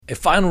A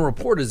final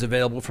report is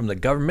available from the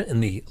government in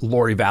the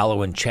Lori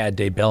Vallow and Chad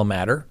Daybell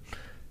matter.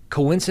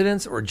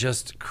 Coincidence or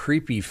just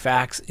creepy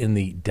facts in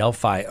the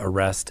Delphi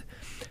arrest?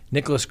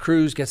 Nikolas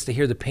Cruz gets to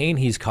hear the pain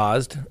he's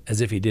caused, as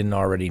if he didn't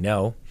already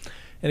know.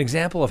 An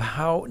example of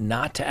how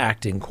not to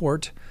act in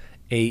court.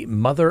 A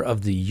Mother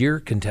of the Year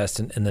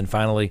contestant. And then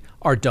finally,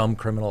 our dumb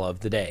criminal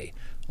of the day.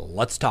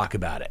 Let's talk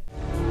about it.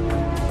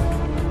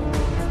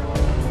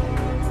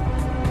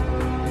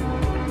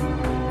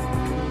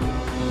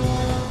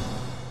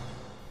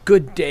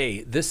 Good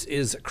day. This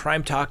is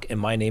Crime Talk, and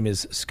my name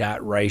is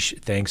Scott Reich.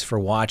 Thanks for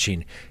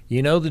watching.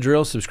 You know the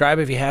drill. Subscribe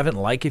if you haven't,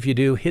 like if you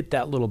do, hit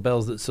that little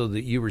bell so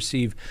that you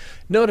receive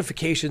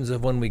notifications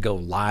of when we go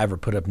live or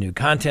put up new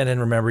content. And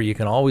remember, you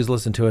can always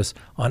listen to us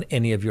on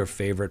any of your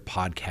favorite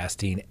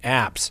podcasting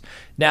apps.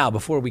 Now,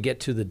 before we get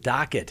to the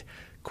docket,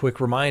 quick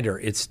reminder,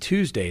 it's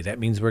Tuesday. That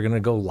means we're going to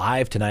go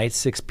live tonight,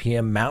 6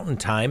 p.m. Mountain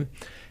Time.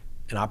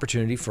 An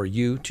opportunity for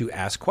you to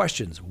ask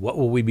questions. What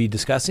will we be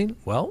discussing?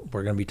 Well,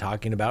 we're going to be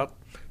talking about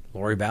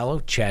Lori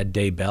Vallow, Chad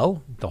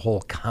Daybell, the whole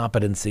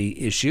competency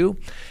issue.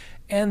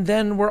 And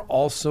then we're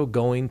also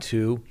going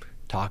to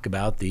talk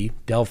about the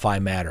Delphi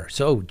matter.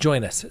 So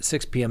join us at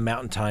 6 p.m.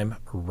 Mountain Time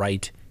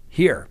right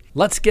here.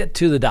 Let's get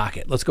to the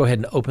docket. Let's go ahead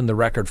and open the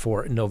record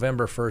for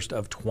November 1st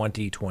of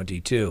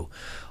 2022.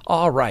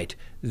 All right.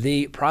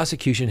 The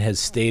prosecution has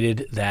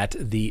stated that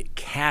the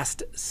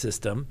CAST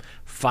system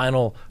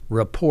final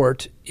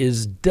report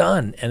is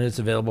done and it's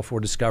available for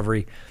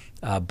discovery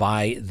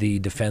by the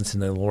defense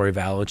in the Lori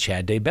Vallow,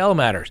 Chad Daybell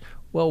matters.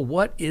 Well,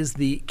 what is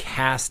the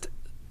CAST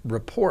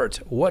report?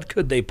 What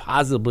could they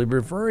possibly be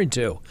referring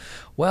to?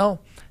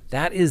 Well,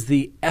 that is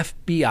the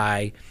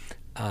FBI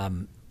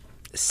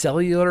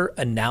Cellular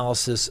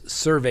Analysis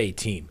Survey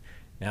Team.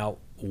 Now,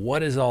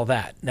 what is all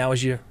that? Now,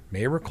 as you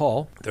may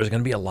recall, there's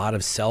going to be a lot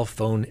of cell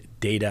phone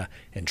data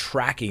and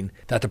tracking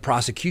that the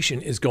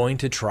prosecution is going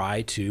to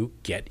try to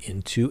get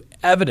into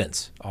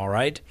evidence, all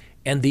right?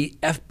 And the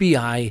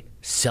FBI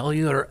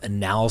Cellular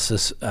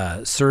Analysis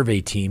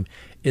Survey Team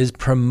is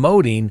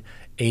promoting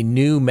a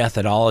new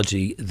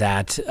methodology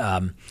that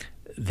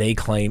they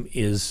claim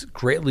is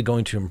greatly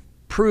going to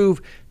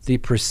improve the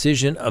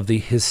precision of the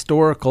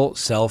historical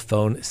cell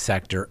phone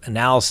sector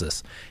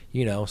analysis.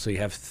 You know, so you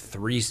have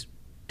 3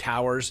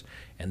 towers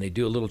and they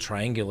do a little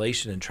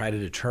triangulation and try to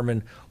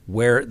determine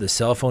where the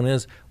cell phone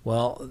is.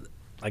 Well,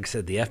 like I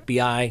said, the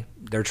FBI,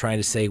 they're trying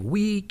to say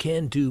we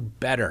can do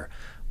better.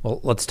 Well,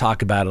 let's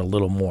talk about it a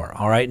little more.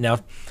 All right. Now,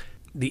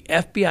 the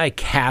FBI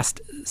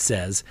CAST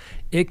says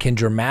it can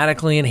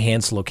dramatically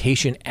enhance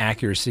location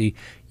accuracy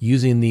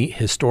using the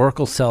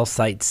historical cell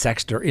site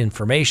sector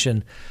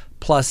information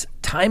plus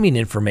timing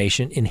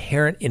information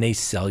inherent in a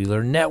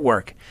cellular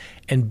network.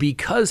 And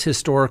because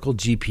historical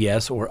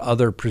GPS or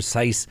other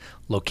precise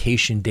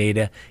location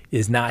data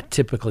is not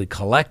typically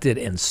collected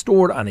and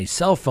stored on a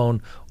cell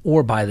phone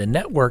or by the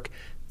network,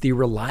 the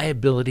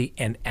reliability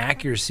and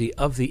accuracy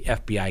of the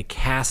FBI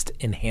CAST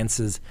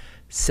enhances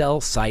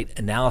cell site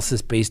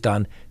analysis based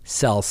on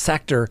cell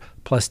sector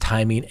plus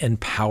timing and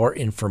power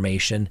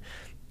information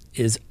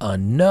is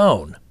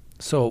unknown.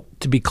 So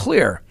to be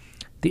clear,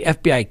 the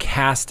FBI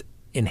CAST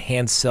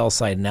enhanced cell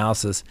site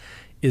analysis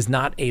is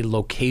not a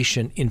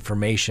location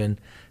information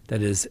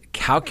that is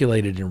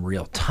calculated in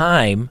real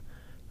time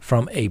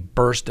from a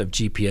burst of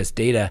GPS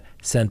data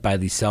sent by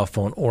the cell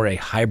phone or a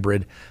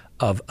hybrid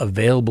of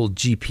available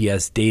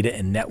GPS data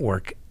and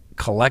network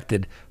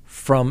collected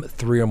from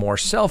 3 or more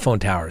cell phone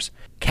towers.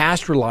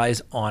 CAST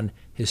relies on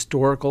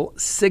historical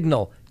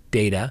signal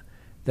data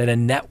that a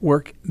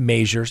network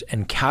measures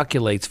and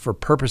calculates for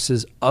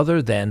purposes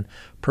other than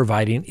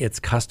providing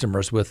its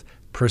customers with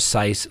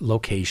precise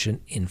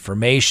location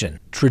information.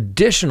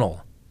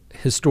 Traditional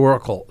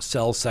historical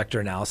cell sector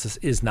analysis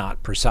is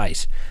not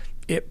precise.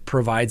 It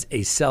provides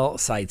a cell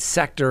site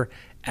sector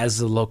as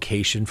the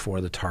location for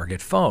the target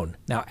phone.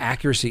 Now,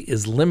 accuracy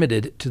is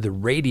limited to the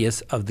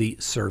radius of the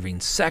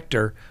serving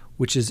sector,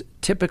 which is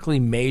typically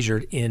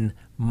measured in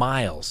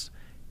miles.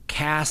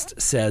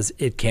 CAST says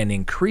it can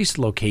increase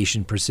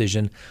location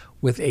precision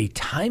with a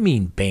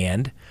timing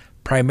band,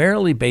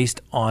 primarily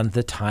based on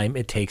the time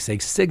it takes a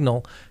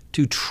signal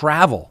to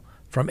travel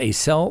from a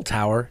cell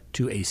tower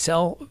to a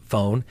cell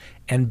phone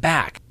and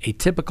back. A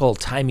typical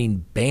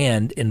timing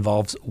band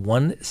involves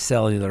 1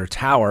 cellular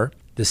tower.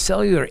 The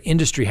cellular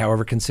industry,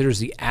 however, considers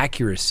the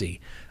accuracy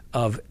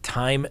of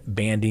time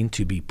banding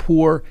to be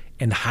poor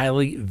and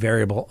highly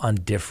variable on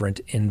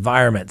different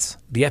environments.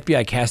 The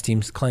FBI CAST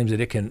team claims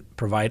that it can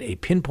provide a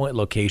pinpoint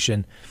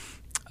location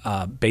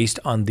based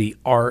on the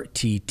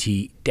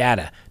RTT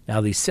data.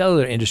 Now, the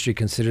cellular industry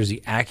considers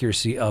the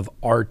accuracy of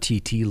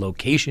RTT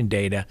location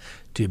data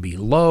to be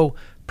low,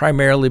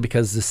 primarily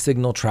because the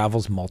signal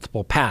travels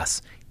multiple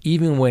paths.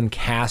 Even when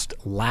CAST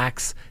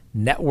lacks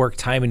network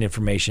timing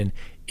information,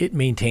 it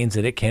maintains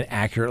that it can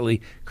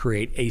accurately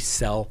create a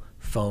cell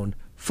phone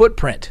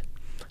footprint.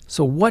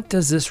 So what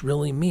does this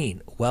really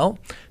mean? Well,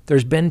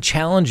 there's been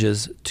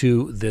challenges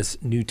to this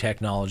new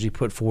technology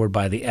put forward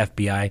by the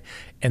FBI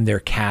and their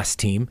CAST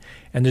team,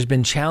 and there's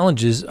been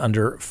challenges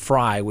under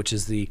FRI, which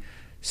is the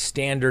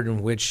standard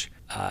in which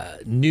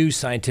new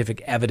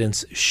scientific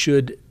evidence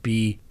should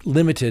be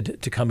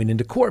limited to coming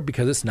into court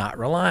because it's not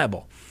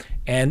reliable.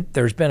 And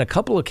there's been a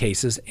couple of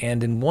cases,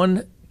 and in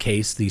one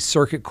case, the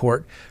circuit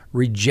court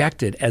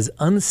rejected as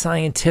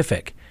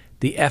unscientific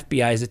the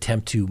FBI's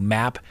attempt to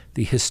map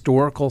the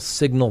historical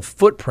signal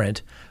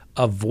footprint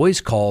of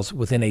voice calls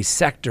within a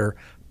sector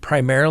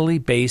primarily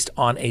based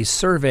on a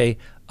survey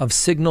of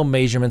signal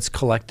measurements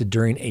collected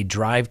during a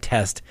drive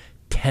test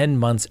 10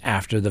 months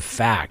after the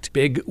fact.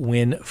 Big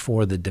win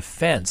for the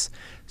defense.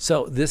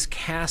 So this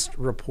CAST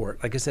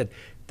report, like I said,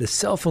 the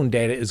cell phone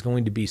data is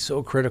going to be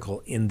so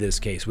critical in this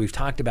case. We've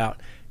talked about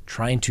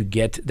trying to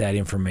get that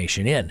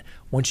information in.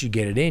 Once you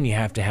get it in, you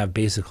have to have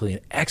basically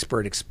an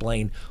expert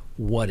explain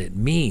what it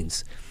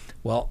means.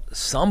 Well,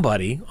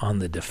 somebody on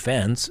the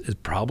defense is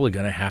probably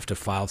going to have to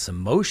file some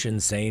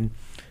motions saying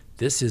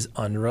this is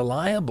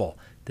unreliable.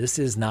 This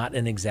is not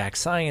an exact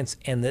science,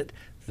 and that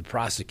the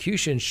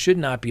prosecution should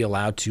not be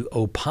allowed to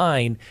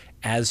opine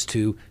as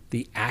to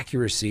the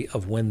accuracy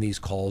of when these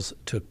calls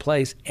took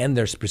place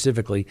and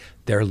specifically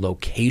their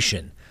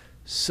location.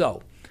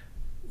 So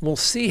we'll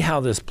see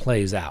how this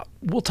plays out.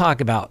 We'll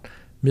talk about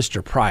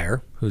Mr.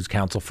 Pryor, who's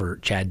counsel for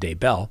Chad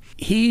Daybell.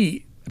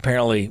 He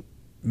apparently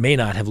may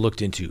not have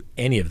looked into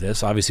any of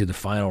this. Obviously, the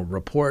final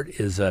report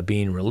is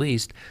being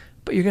released,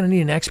 but you're going to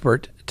need an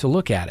expert to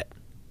look at it.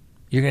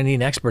 You're going to need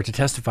an expert to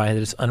testify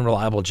that it's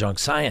unreliable junk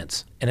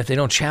science. And if they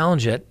don't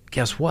challenge it,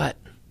 guess what?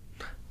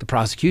 The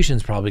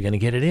prosecution's probably going to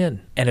get it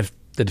in. And if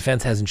the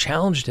defense hasn't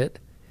challenged it,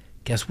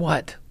 guess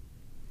what?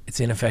 It's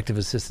ineffective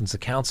assistance of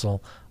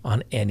counsel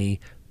on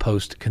any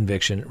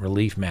post-conviction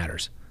relief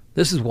matters.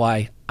 This is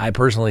why I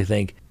personally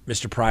think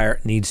Mr. Pryor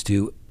needs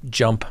to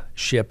jump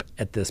ship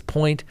at this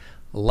point.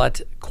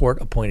 Let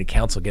court-appointed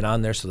counsel get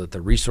on there so that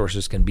the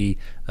resources can be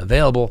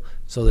available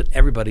so that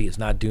everybody is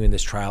not doing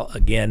this trial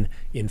again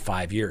in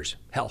 5 years.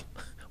 Hell,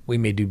 we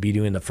may be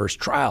doing the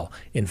first trial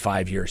in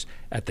 5 years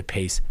at the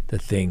pace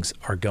that things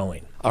are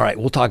going. All right,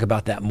 we'll talk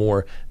about that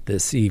more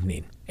this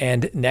evening.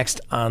 And next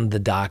on the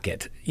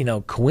docket,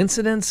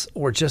 coincidence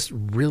or just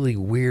really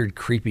weird,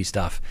 creepy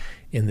stuff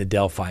in the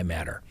Delphi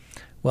matter?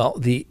 Well,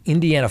 the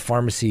Indiana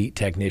pharmacy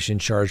technician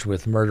charged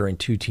with murdering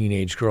 2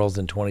 teenage girls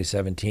in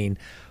 2017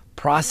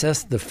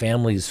 processed the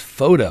family's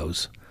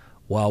photos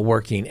while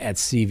working at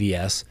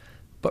CVS,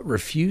 but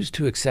refused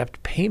to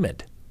accept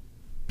payment.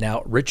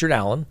 Now, Richard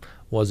Allen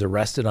was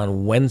arrested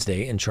on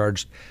Wednesday and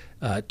charged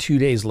 2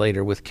 days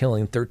later with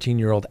killing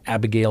 13-year-old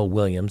Abigail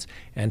Williams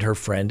and her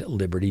friend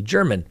Liberty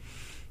German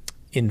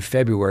in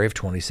February of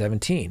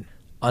 2017.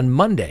 On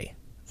Monday,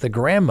 the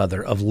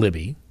grandmother of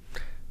Libby,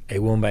 a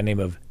woman by the name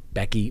of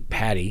Becky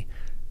Patty,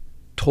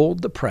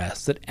 told the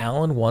press that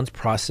Allen once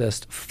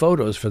processed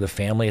photos for the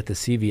family at the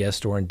CVS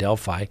store in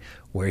Delphi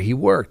where he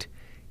worked.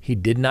 He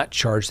did not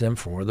charge them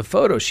for the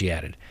photos, she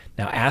added.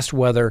 Now, asked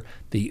whether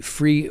the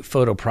free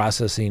photo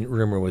processing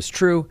rumor was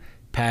true,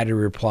 Patty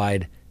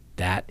replied,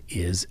 "That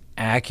is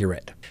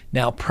accurate."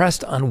 Now,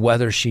 pressed on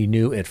whether she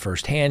knew it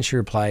firsthand, she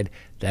replied,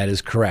 "That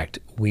is correct.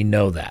 We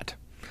know that."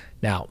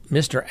 Now,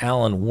 Mr.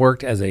 Allen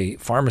worked as a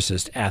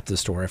pharmacist at the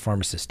store, a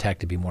pharmacist tech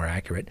to be more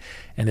accurate,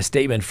 and a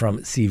statement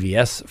from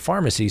CVS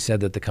Pharmacy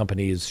said that the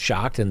company is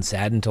shocked and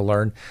saddened to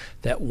learn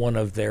that one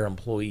of their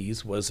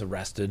employees was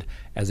arrested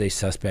as a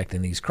suspect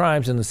in these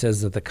crimes, and it says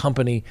that the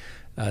company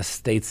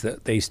states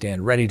that they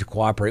stand ready to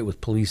cooperate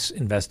with police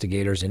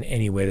investigators in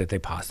any way that they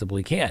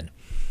possibly can.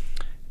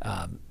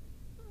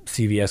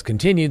 CVS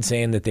continued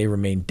saying that they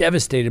remain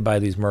devastated by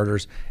these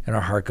murders, and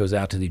our heart goes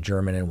out to the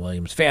German and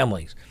Williams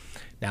families.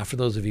 Now, for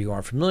those of you who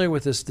aren't familiar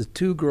with this, the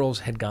 2 girls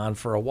had gone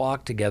for a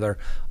walk together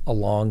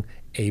along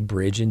a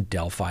bridge in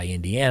Delphi,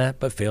 Indiana,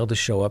 but failed to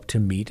show up to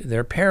meet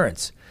their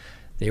parents.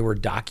 They were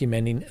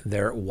documenting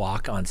their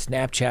walk on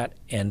Snapchat,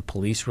 and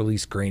police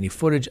released grainy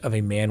footage of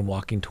a man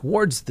walking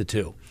towards the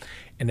 2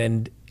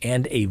 and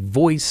a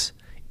voice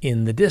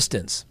in the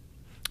distance.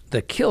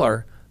 The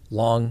killer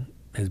long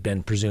has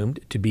been presumed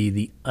to be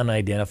the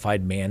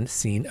unidentified man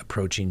seen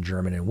approaching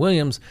German and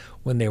Williams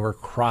when they were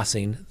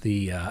crossing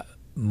the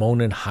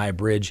Monon High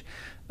Bridge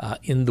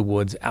in the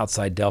woods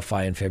outside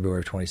Delphi in February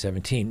of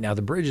 2017. Now,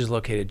 the bridge is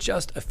located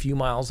just a few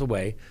miles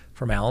away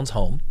from Allen's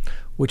home,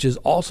 which is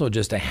also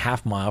just a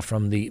half mile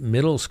from the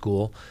middle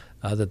school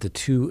that the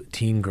 2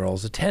 teen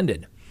girls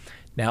attended.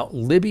 Now,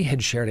 Libby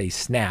had shared a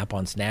snap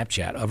on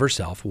Snapchat of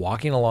herself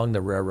walking along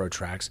the railroad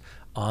tracks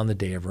on the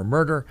day of her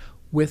murder,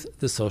 with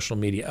the social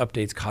media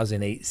updates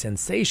causing a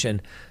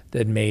sensation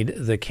that made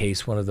the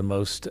case one of the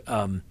most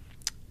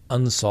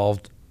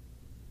unsolved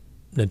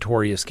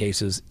notorious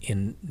cases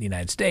in the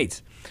United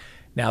States.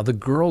 Now, the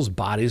girls'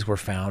 bodies were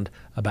found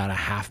about a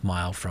half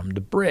mile from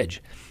the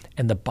bridge,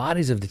 and the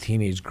bodies of the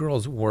teenage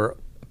girls were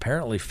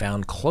apparently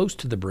found close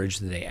to the bridge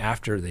the day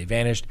after they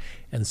vanished,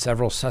 and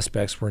several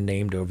suspects were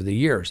named over the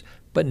years,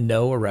 but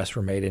no arrests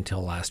were made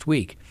until last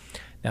week.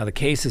 Now, the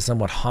case has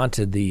somewhat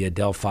haunted the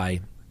Delphi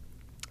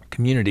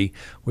community,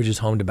 which has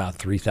home to about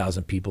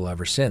 3,000 people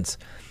ever since.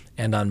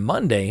 And on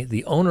Monday,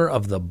 the owner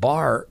of the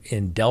bar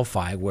in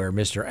Delphi, where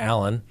Mr.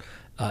 Allen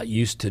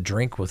used to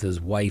drink with his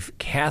wife,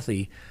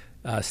 Kathy,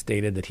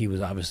 stated that he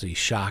was obviously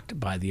shocked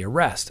by the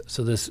arrest.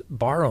 So this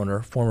bar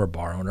owner, former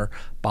bar owner,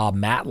 Bob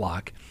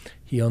Matlock,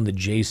 he owned the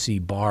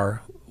JC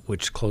Bar,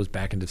 which closed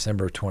back in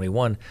December of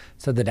 21,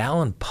 said that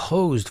Allen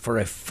posed for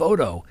a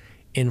photo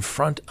in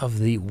front of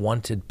the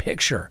wanted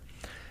picture.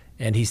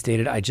 And he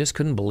stated, "I just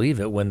couldn't believe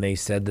it when they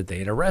said that they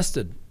had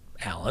arrested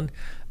Allen."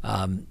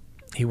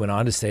 He went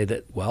on to say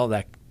that, well,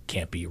 that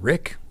can't be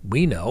Rick,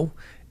 we know.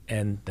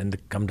 And then to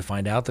come to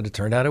find out that it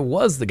turned out it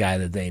was the guy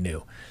that they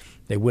knew.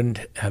 They wouldn't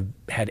have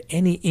had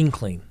any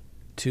inkling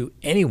to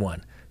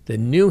anyone that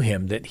knew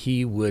him that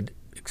he would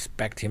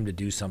expect him to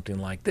do something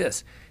like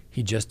this.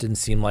 He just didn't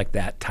seem like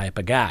that type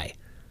of guy.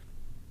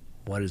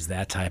 What is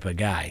that type of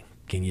guy?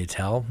 Can you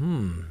tell?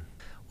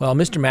 Well,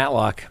 Mr.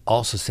 Matlock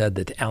also said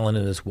that Allen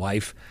and his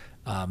wife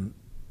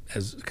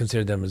has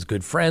considered them as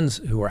good friends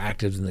who were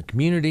active in the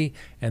community,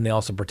 and they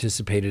also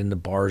participated in the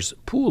bar's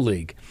pool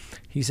league.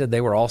 He said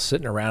they were all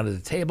sitting around at the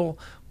table,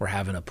 we're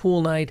having a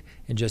pool night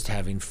and just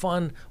having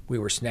fun. We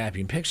were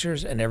snapping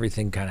pictures and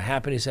everything kind of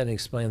happened. He said and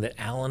explained that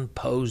Allen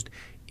posed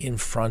in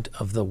front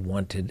of the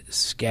wanted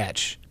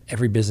sketch.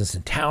 Every business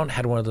in town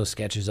had one of those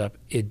sketches up.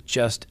 It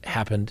just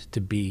happened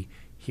to be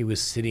he was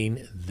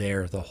sitting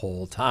there the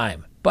whole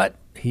time. But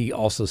he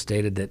also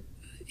stated that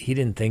he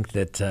didn't think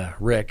that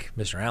Rick,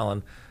 Mr.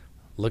 Allen,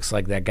 looks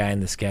like that guy in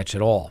the sketch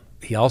at all.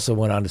 He also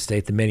went on to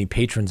state that many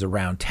patrons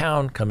around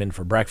town come in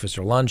for breakfast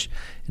or lunch,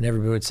 and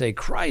everybody would say,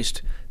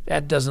 "Christ,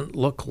 that doesn't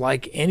look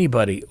like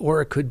anybody,"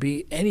 or it could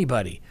be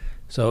anybody.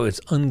 So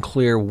it's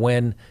unclear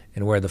when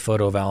and where the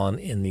photo of Allen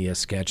in the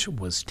sketch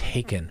was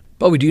taken.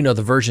 But we do know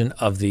the version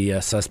of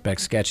the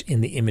suspect sketch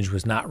in the image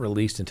was not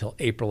released until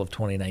April of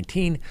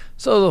 2019,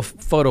 so the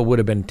photo would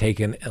have been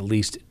taken at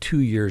least 2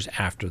 years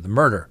after the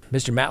murder.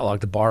 Mr. Matlock,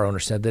 the bar owner,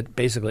 said that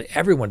basically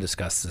everyone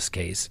discussed this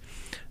case,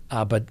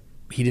 but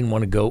he didn't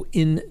want to go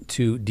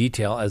into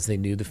detail as they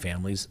knew the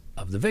families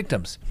of the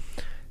victims.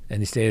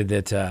 And he stated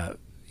that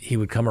he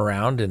would come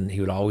around and he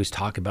would always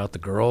talk about the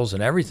girls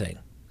and everything.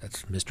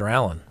 That's Mr.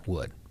 Allen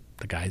would.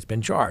 The guy's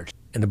been charged.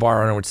 And the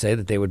bar owner would say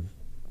that they would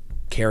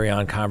carry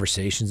on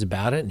conversations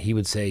about it, and he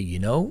would say, "You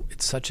know,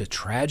 it's such a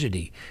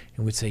tragedy."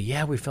 And we'd say,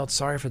 "Yeah, we felt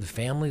sorry for the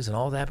families and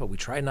all that, but we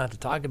tried not to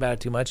talk about it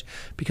too much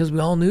because we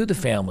all knew the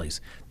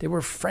families. They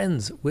were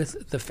friends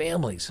with the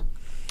families."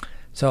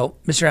 So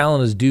Mr.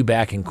 Allen is due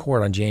back in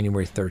court on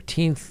January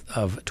 13th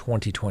of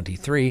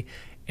 2023,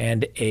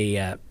 and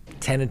a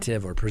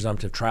tentative or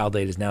presumptive trial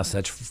date is now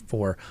set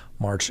for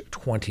March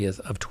 20th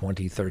of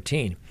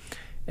 2013.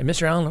 And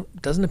Mr. Allen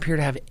doesn't appear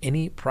to have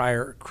any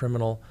prior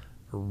criminal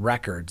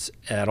records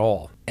at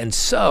all. And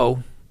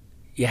so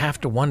you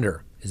have to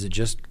wonder, is it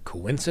just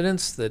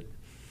coincidence that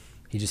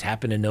he just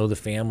happened to know the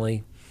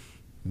family,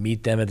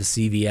 meet them at the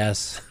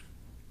CVS,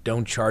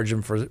 don't charge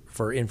them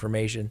for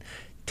information,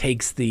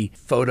 takes the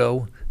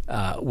photo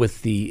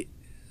with the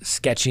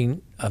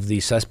sketching of the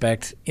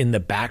suspect in the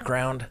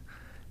background?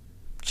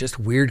 Just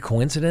weird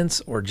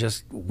coincidence, or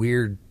just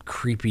weird,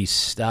 creepy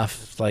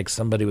stuff, like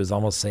somebody was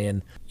almost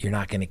saying, "You're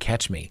not going to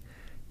catch me."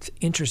 It's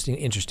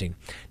interesting.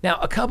 Now,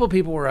 a couple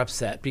people were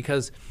upset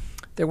because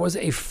there was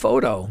a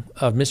photo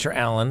of Mr.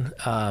 Allen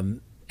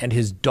and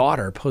his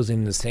daughter posing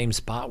in the same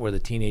spot where the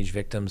teenage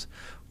victims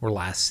were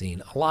last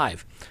seen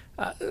alive.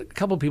 A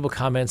couple people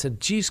commented, said,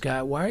 "Gee,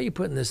 Scott, why are you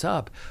putting this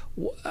up?"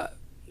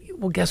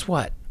 Well, guess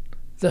what?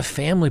 The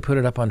family put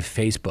it up on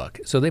Facebook,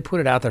 so they put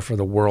it out there for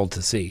the world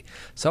to see.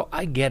 So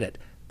I get it.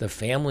 The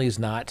family is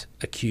not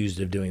accused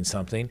of doing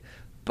something,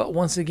 but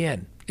once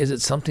again, is it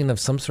something of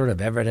some sort of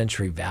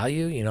evidentiary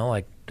value? You know,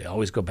 like they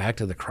always go back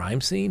to the crime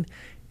scene,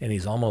 and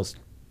he's almost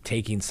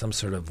taking some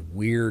sort of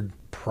weird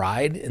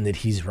pride in that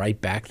he's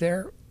right back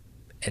there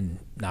and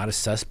not a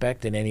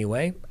suspect in any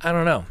way. I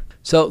don't know.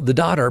 So the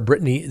daughter,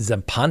 Brittany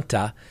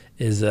Zapanta,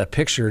 is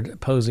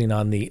pictured posing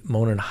on the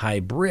Monon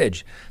High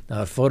Bridge. Now,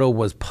 the photo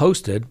was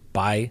posted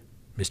by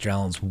Mr.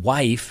 Allen's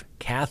wife,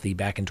 Kathy,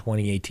 back in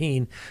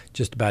 2018,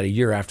 just about a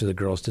year after the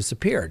girls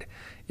disappeared.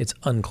 It's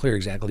unclear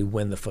exactly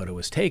when the photo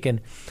was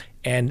taken,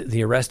 and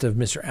the arrest of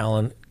Mr.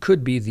 Allen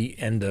could be the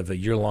end of a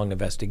year-long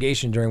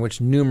investigation during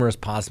which numerous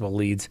possible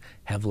leads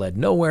have led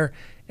nowhere,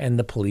 and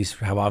the police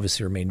have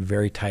obviously remained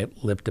very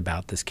tight-lipped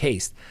about this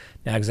case.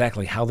 Now,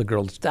 exactly how the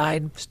girls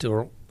died,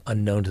 still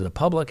unknown to the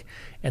public,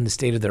 and the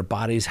state of their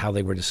bodies, how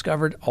they were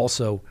discovered,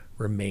 also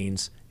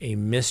remains a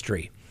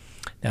mystery.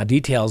 Now,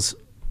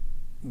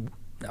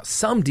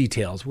 some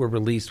details were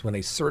released when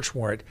a search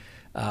warrant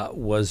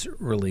was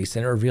released,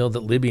 and it revealed that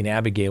Libby and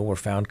Abigail were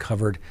found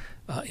covered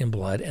in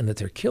blood, and that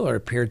their killer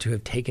appeared to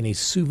have taken a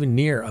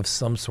souvenir of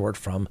some sort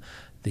from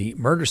the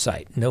murder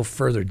site. No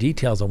further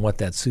details on what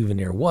that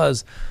souvenir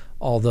was,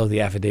 although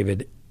the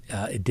affidavit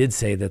it did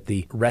say that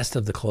the rest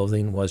of the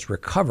clothing was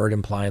recovered,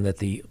 implying that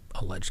the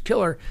alleged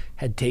killer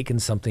had taken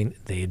something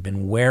they had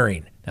been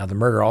wearing. Now, the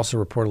murderer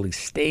also reportedly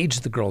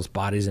staged the girls'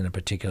 bodies in a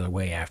particular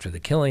way after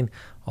the killing,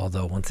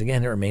 although once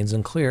again it remains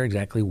unclear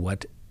exactly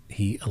what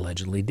he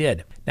allegedly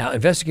did. Now,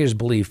 investigators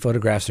believe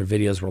photographs or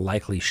videos were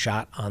likely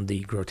shot on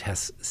the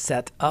grotesque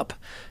setup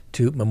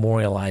to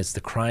memorialize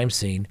the crime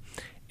scene,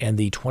 And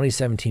the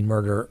 2017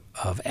 murder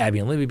of Abby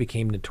and Libby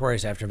became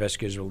notorious after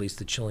investigators released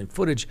the chilling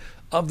footage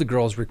of the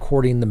girls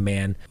recording the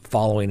man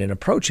following and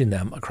approaching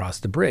them across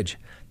the bridge.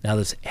 Now,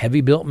 this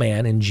heavy-built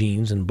man in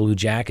jeans and blue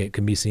jacket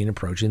can be seen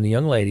approaching the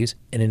young ladies,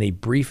 and in a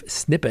brief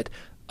snippet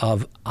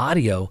of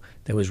audio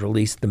that was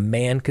released, the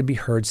man could be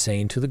heard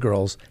saying to the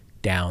girls,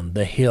 "Down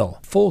the hill."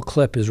 Full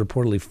clip is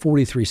reportedly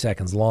 43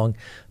 seconds long,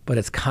 but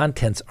its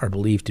contents are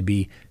believed to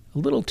be a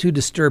little too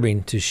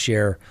disturbing to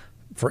share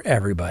for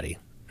everybody.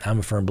 I'm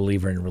a firm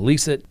believer in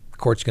release it. The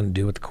court's going to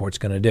do what the court's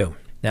going to do.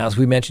 Now, as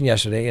we mentioned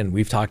yesterday, and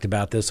we've talked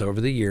about this over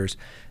the years,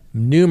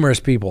 numerous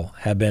people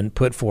have been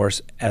put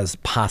forth as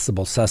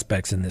possible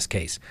suspects in this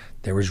case.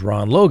 There was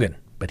Ron Logan,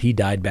 but he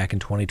died back in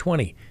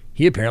 2020.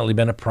 He apparently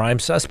been a prime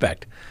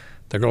suspect.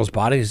 The girls'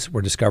 bodies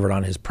were discovered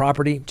on his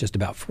property, just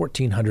about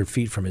 1,400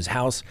 feet from his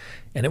house,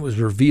 and it was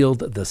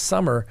revealed the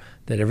summer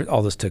that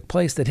all this took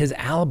place that his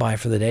alibi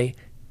for the day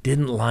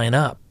didn't line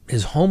up.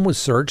 His home was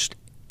searched,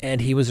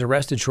 and he was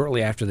arrested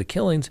shortly after the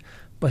killings,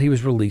 but he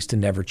was released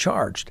and never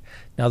charged.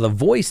 Now, the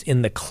voice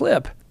in the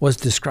clip was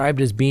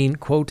described as being,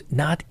 quote,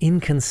 not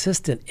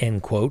inconsistent,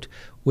 end quote,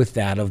 with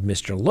that of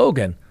Mr.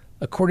 Logan,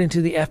 according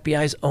to the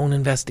FBI's own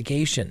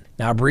investigation.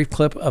 Now, a brief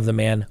clip of the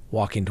man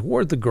walking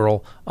toward the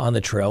girl on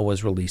the trail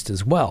was released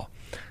as well.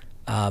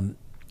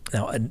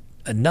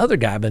 Another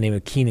guy by the name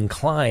of Keenan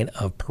Klein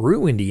of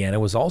Peru, Indiana,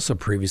 was also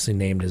previously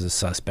named as a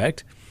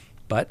suspect,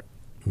 but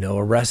no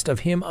arrest of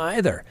him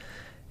either.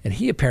 And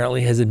he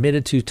apparently has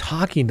admitted to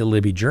talking to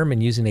Libby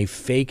German using a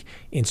fake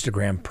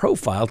Instagram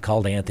profile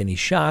called Anthony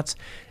Shots.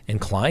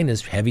 And Klein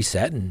is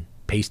heavy-set and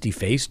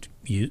pasty-faced,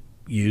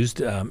 used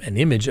an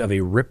image of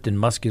a ripped and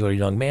muscular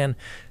young man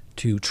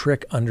to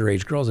trick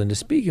underage girls into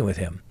speaking with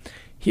him.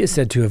 He is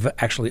said to have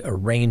actually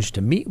arranged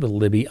to meet with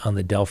Libby on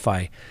the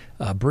Delphi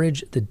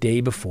Bridge the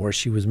day before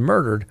she was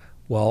murdered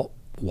while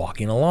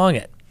walking along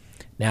it.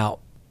 Now,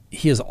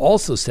 he is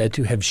also said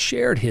to have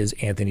shared his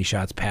Anthony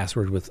Shots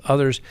password with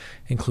others,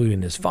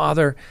 including his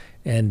father,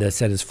 and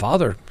said his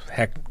father,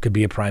 heck, could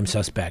be a prime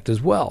suspect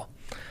as well.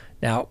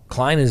 Now,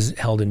 Klein is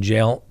held in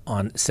jail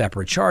on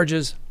separate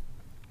charges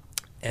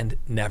and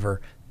never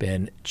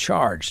been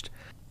charged.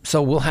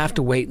 So we'll have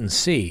to wait and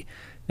see.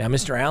 Now,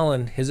 Mr.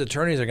 Allen, his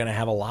attorneys are going to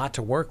have a lot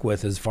to work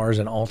with as far as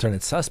an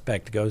alternate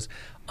suspect goes,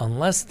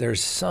 unless there's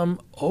some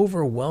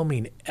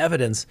overwhelming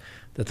evidence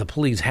that the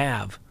police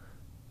have.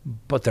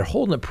 But they're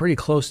holding it pretty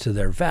close to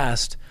their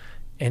vest,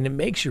 and it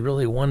makes you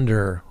really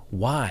wonder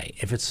why.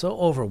 If it's so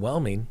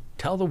overwhelming,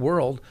 tell the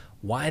world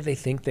why they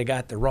think they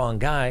got the wrong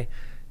guy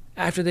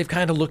after they've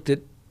kind of looked at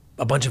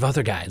a bunch of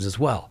other guys as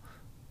well,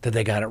 that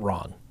they got it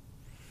wrong.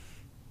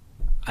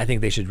 I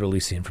think they should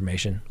release the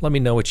information. Let me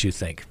know what you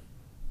think.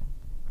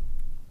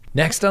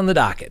 Next on the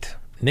docket,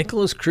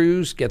 Nikolas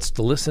Cruz gets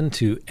to listen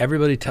to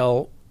everybody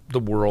tell the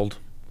world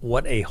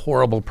what a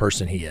horrible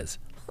person he is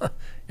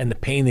and the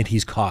pain that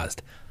he's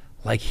caused.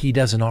 Like he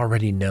doesn't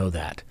already know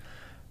that,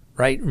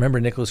 right? Remember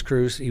Nikolas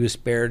Cruz? He was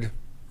spared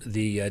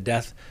the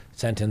death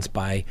sentence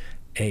by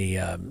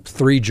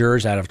 3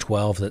 jurors out of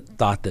 12 that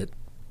thought that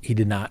he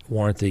did not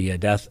warrant the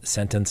death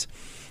sentence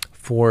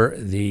for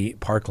the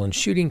Parkland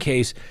shooting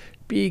case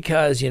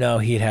because, he'd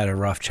had a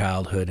rough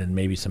childhood and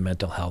maybe some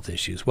mental health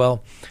issues.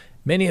 Well,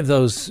 many of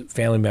those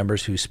family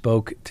members who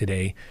spoke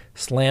today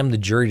slammed the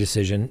jury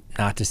decision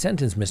not to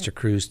sentence Mr.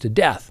 Cruz to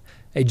death.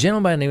 A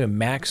gentleman by the name of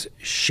Max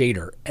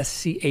Schachter,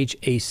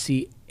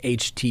 Schachter.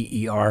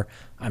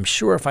 I'm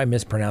sure if I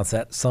mispronounce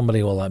that,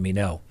 somebody will let me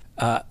know.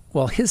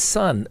 Well, his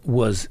son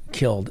was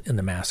killed in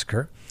the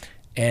massacre,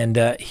 and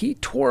he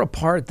tore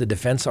apart the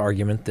defense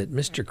argument that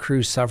Mr.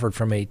 Cruz suffered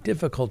from a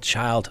difficult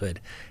childhood,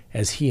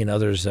 as he and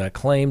others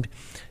claimed.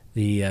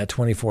 The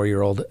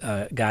 24-year-old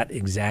got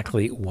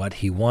exactly what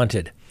he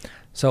wanted.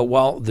 So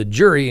while the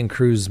jury in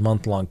Cruz's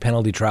month-long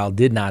penalty trial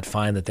did not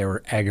find that there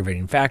were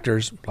aggravating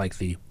factors, like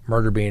the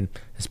murder being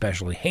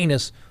especially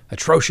heinous,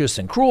 atrocious,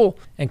 and cruel,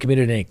 and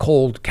committed in a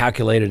cold,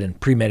 calculated, and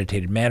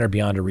premeditated manner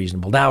beyond a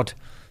reasonable doubt,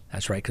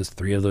 that's right, because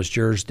 3 of those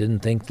jurors didn't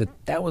think that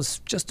that was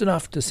just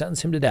enough to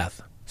sentence him to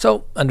death.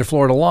 So under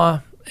Florida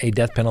law, a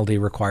death penalty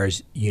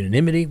requires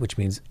unanimity, which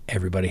means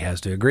everybody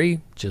has to agree.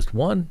 Just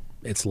one,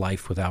 it's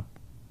life without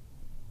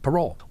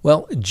parole.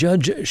 Well,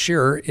 Judge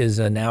Scherer is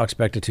now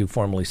expected to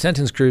formally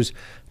sentence Cruz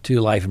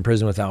to life in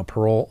prison without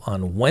parole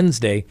on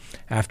Wednesday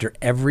after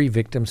every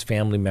victim's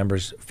family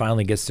members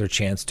finally gets their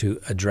chance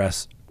to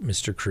address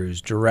Mr. Cruz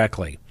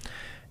directly.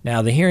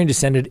 Now, the hearing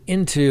descended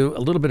into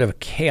a little bit of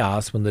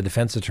chaos when the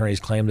defense attorneys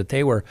claimed that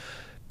they were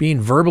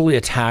being verbally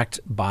attacked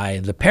by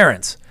the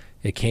parents.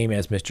 It came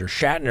as Mr.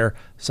 Schachter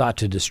sought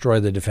to destroy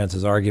the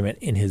defense's argument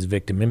in his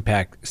victim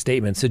impact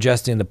statement,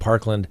 suggesting the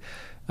Parkland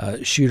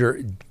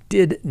shooter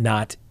did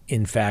not,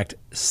 in fact,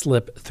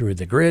 slip through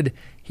the grid.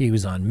 He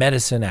was on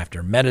medicine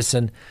after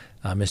medicine.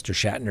 Mr.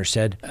 Schachter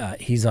said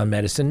he's on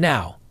medicine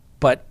now,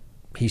 but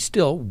he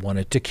still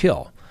wanted to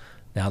kill.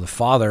 Now, the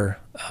father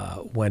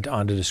went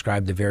on to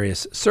describe the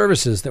various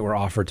services that were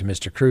offered to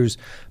Mr. Cruz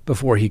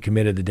before he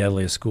committed the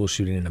deadliest school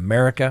shooting in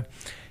America.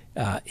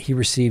 He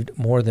received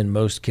more than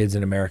most kids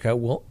in America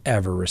will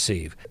ever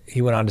receive.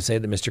 He went on to say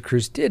that Mr.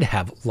 Cruz did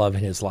have love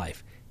in his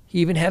life. He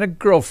even had a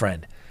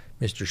girlfriend,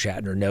 Mr.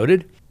 Shatner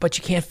noted, but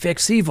you can't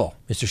fix evil.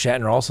 Mr.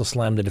 Shatner also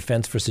slammed the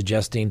defense for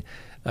suggesting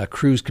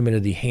Cruz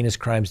committed the heinous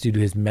crimes due to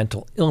his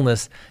mental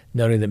illness,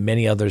 noting that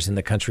many others in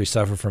the country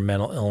suffer from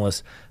mental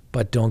illness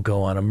but don't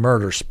go on a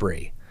murder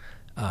spree.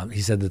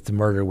 He said that the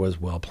murder was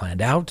well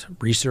planned out,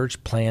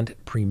 researched, planned,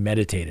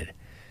 premeditated.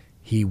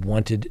 He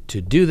wanted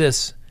to do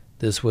this.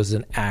 This was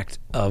an act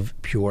of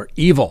pure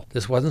evil.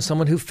 This wasn't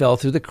someone who fell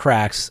through the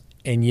cracks,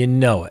 and you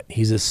know it.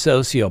 He's a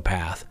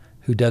sociopath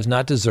who does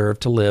not deserve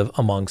to live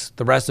amongst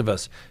the rest of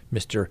us,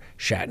 Mr.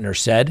 Shatner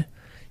said.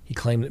 He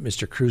claimed that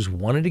Mr. Cruz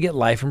wanted to get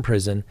life in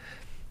prison,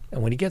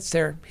 and when he gets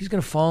there, he's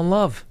going to fall in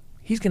love.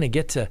 He's going to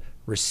get to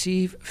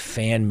receive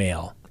fan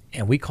mail,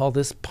 and we call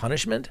this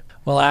punishment.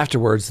 Well,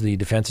 afterwards, the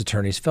defense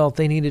attorneys felt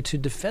they needed to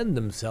defend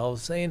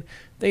themselves, saying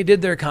they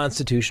did their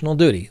constitutional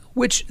duty,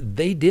 which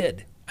they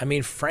did.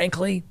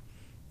 Frankly,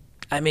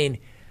 I'm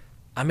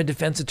a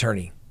defense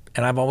attorney,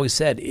 and I've always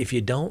said, if you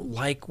don't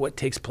like what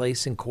takes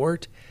place in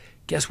court,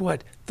 guess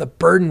what? The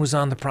burden was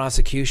on the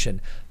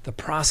prosecution. The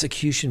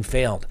prosecution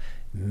failed.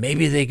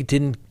 Maybe they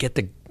didn't get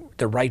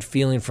the right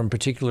feeling from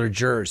particular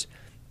jurors.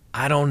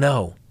 I don't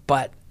know,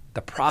 but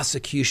the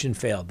prosecution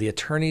failed. The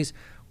attorneys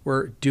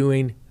were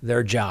doing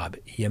their job.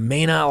 You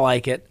may not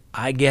like it.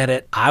 I get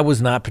it. I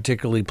was not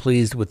particularly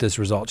pleased with this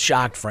result.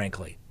 Shocked,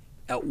 frankly.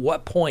 At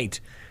what point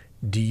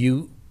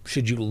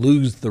should you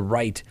lose the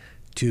right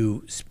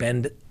to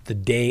spend the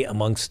day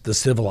amongst the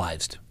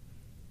civilized,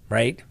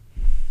 right?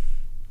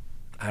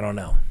 I don't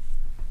know.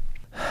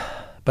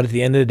 But at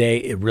the end of the day,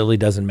 it really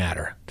doesn't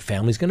matter. The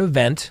family's going to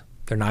vent.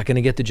 They're not going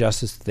to get the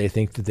justice that they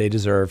think that they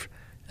deserve.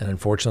 And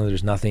unfortunately,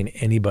 there's nothing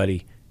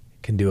anybody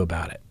can do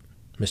about it.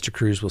 Mr.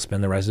 Cruz will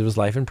spend the rest of his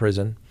life in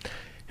prison.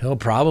 He'll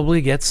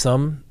probably get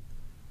some,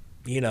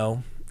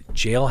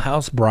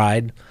 jailhouse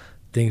bride,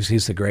 thinks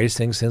he's the greatest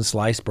thing since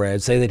sliced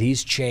bread, say that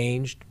he's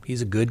changed.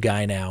 He's a good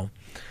guy now.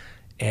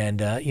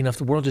 And, if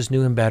the world just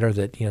knew him better,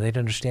 that, they'd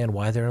understand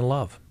why they're in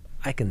love.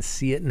 I can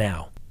see it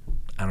now.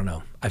 I don't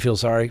know. I feel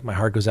sorry. My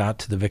heart goes out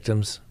to the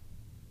victims'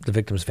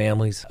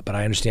 families. But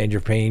I understand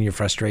your pain, your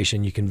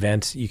frustration. You can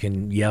vent, you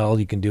can yell,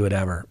 you can do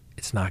whatever.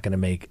 It's not going to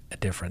make a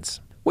difference.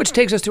 Which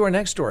takes us to our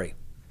next story.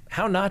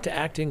 How not to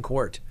act in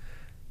court.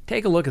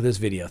 Take a look at this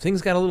video.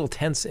 Things got a little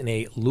tense in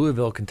a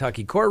Louisville,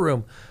 Kentucky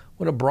courtroom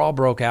when a brawl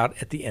broke out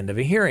at the end of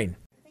a hearing.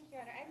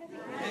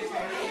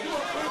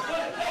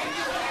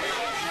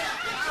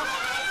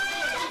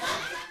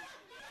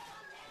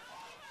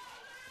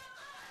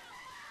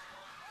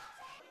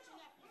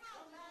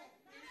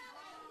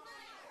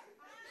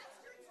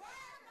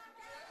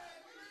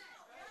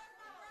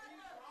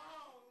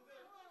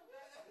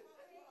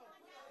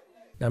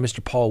 Now,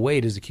 Mr. Paul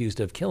Wade is accused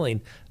of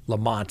killing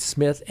Lamont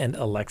Smith and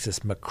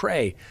Alexis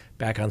McCrae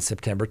back on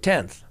September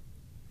 10th.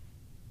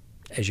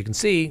 As you can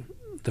see,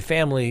 the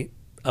family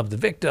of the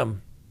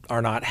victim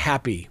are not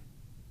happy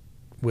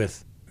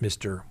with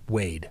Mr.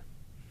 Wade.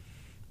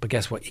 But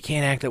guess what? You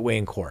can't act that way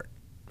in court,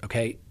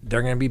 okay?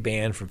 They're going to be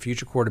banned from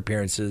future court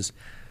appearances.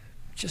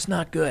 Just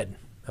not good,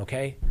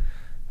 okay?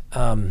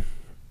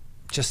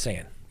 Just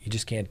saying. You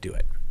just can't do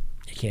it.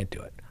 You can't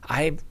do it.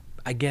 I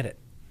get it.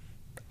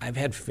 I've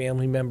had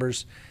family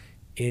members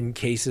in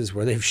cases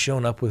where they've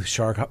shown up with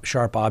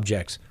sharp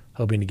objects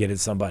hoping to get at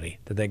somebody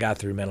that they got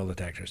through metal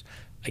detectors.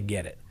 I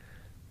get it.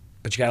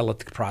 But you got to let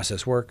the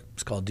process work.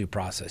 It's called due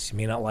process. You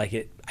may not like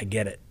it. I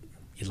get it.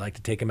 You'd like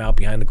to take them out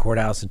behind the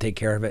courthouse and take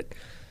care of it.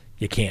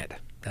 You can't.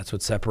 That's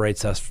what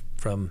separates us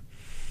from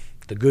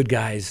the good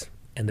guys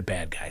and the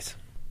bad guys.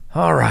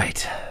 All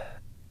right.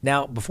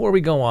 Now, before we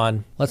go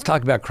on, let's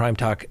talk about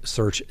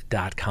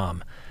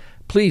crimetalksearch.com.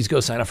 Please go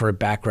sign up for a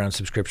background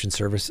subscription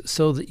service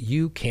so that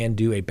you can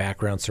do a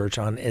background search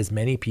on as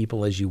many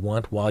people as you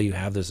want while you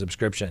have the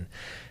subscription.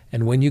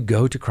 And when you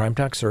go to Crime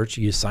Talk Search,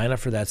 you sign up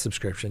for that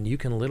subscription. You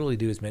can literally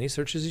do as many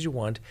searches as you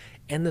want,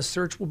 and the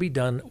search will be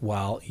done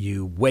while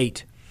you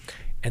wait.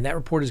 And that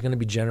report is going to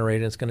be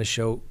generated. It's going to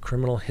show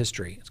criminal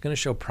history. It's going to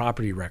show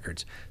property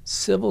records,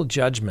 civil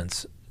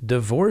judgments,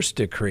 divorce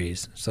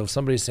decrees. So if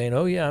somebody's saying,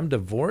 oh, yeah, I'm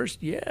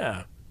divorced.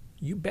 Yeah,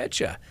 you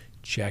betcha.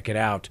 Check it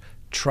out.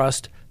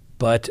 Trust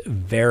but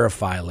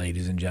verify,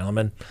 ladies and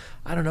gentlemen.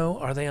 I don't know,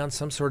 are they on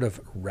some sort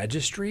of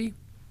registry?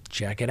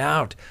 Check it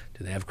out.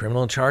 Do they have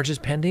criminal charges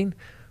pending?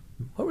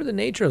 What were the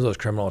nature of those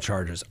criminal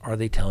charges? Are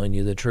they telling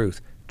you the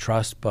truth?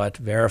 Trust but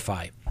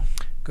verify.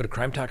 Go to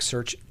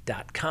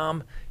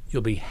crimetalksearch.com.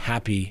 You'll be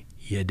happy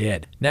you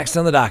did. Next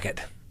on the docket,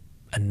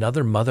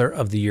 another Mother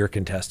of the Year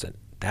contestant.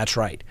 That's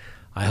right.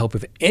 I hope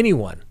if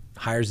anyone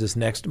hires this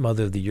next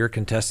Mother of the Year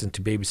contestant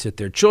to babysit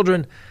their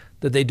children,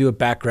 that they do a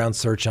background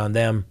search on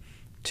them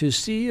to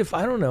see if,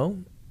 I don't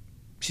know,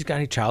 she's got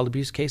any child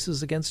abuse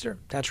cases against her.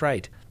 That's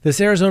right.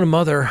 This Arizona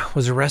mother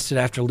was arrested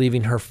after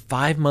leaving her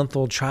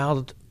 5-month-old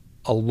child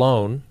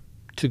alone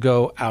to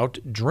go out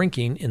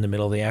drinking in the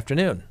middle of the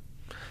afternoon.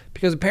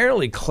 Because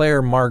apparently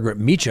Claire Margaret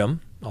Meacham,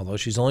 although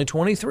she's only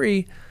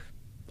 23,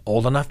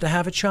 old enough to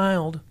have a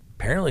child,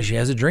 apparently she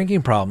has a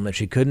drinking problem that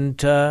she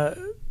couldn't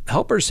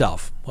help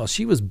herself. Well,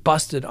 she was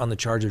busted on the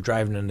charge of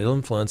driving under the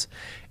influence,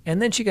 and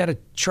then she got a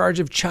charge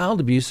of child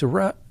abuse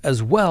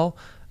as well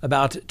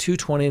about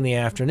 2:20 in the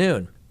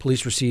afternoon.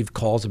 Police received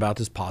calls about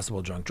this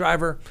possible drunk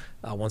driver.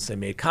 Once they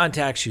made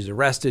contact, she's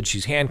arrested,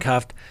 she's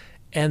handcuffed,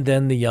 and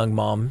then the young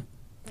mom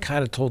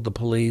kind of told the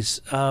police,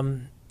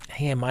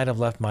 hey, I might have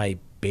left my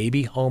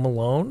baby home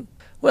alone.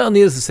 Well,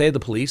 needless to say, the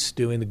police,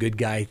 doing the good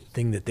guy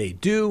thing that they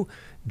do,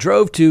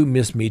 drove to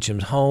Miss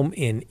Meacham's home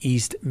in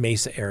East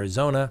Mesa,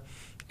 Arizona,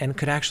 and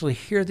could actually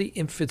hear the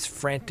infant's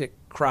frantic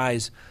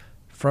cries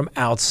from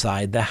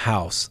outside the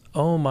house.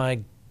 Oh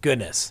my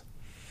goodness.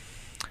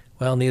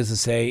 Well, needless to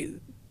say,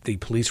 the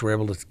police were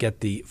able to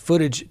get the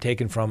footage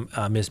taken from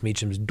Miss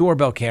Meacham's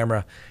doorbell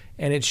camera,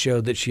 and it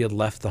showed that she had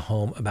left the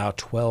home about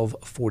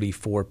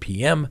 12:44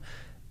 p.m.,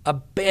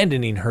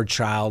 abandoning her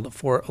child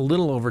for a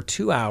little over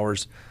 2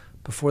 hours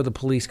before the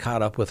police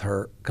caught up with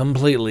her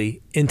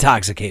completely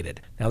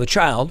intoxicated. Now, the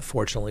child,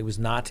 fortunately, was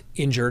not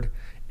injured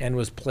and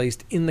was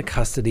placed in the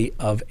custody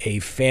of a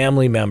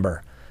family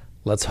member.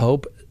 Let's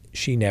hope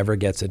she never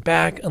gets it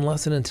back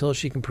unless and until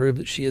she can prove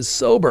that she is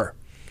sober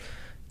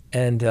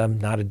and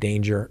not a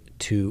danger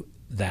to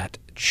that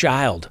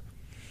child.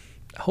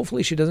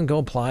 Hopefully she doesn't go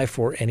apply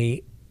for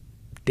any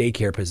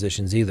daycare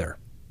positions either.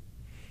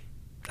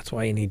 That's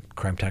why you need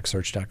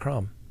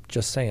crimetechsearch.com.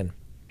 Just saying.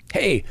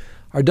 Hey,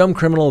 our dumb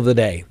criminal of the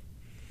day.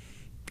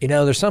 You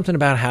know, there's something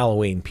about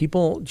Halloween.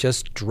 People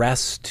just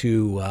dress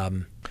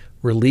to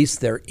release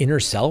their inner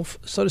self,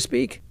 so to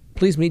speak.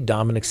 Please meet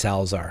Dominic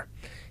Salazar.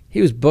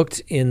 He was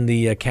booked in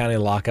the county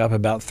lockup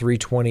about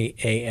 3:20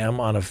 a.m.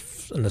 on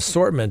an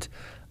assortment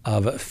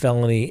of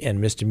felony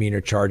and misdemeanor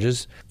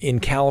charges.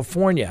 In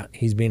California,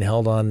 he's being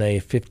held on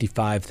a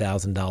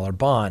 $55,000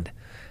 bond.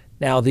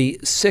 Now, the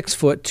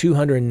 6-foot,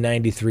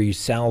 293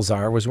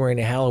 Salazar was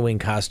wearing a Halloween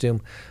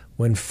costume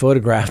when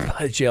photographed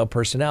by jail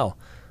personnel.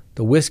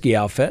 The whiskey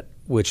outfit,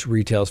 which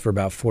retails for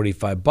about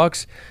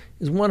 $45,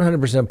 is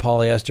 100%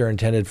 polyester,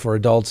 intended for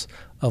adults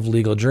of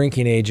legal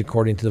drinking age,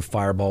 according to the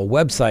Fireball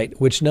website,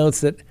 which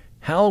notes that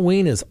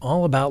Halloween is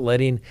all about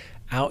letting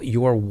out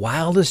your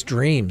wildest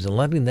dreams and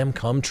letting them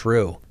come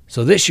true.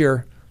 So this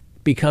year,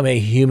 become a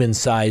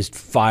human-sized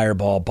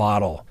Fireball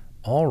bottle.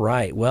 All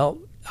right, well,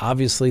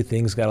 obviously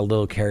things got a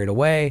little carried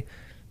away.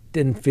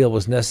 Didn't feel it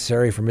was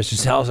necessary for Mr.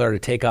 Salazar to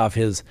take off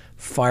his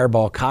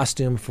Fireball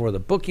costume before the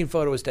booking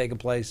photo was taking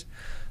place.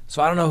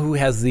 So I don't know who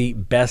has the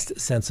best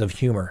sense of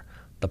humor,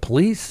 the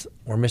police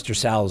or Mr.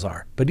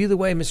 Salazar. But either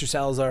way, Mr.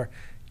 Salazar,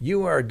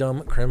 you are a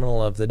dumb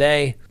criminal of the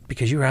day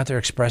because you were out there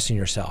expressing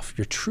yourself,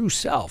 your true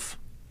self.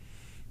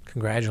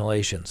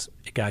 Congratulations,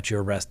 it got you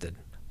arrested.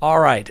 All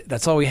right,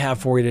 that's all we have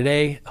for you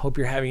today. Hope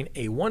you're having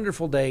a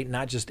wonderful day,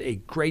 not just a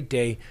great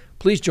day.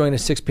 Please join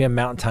us 6 p.m.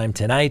 Mountain Time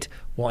tonight.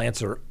 We'll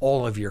answer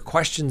all of your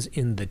questions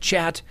in the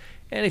chat.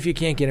 And if you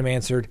can't get them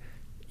answered,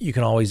 you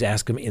can always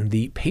ask them in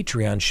the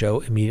Patreon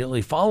show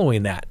immediately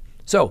following that.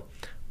 So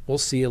we'll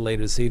see you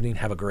later this evening.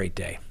 Have a great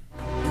day.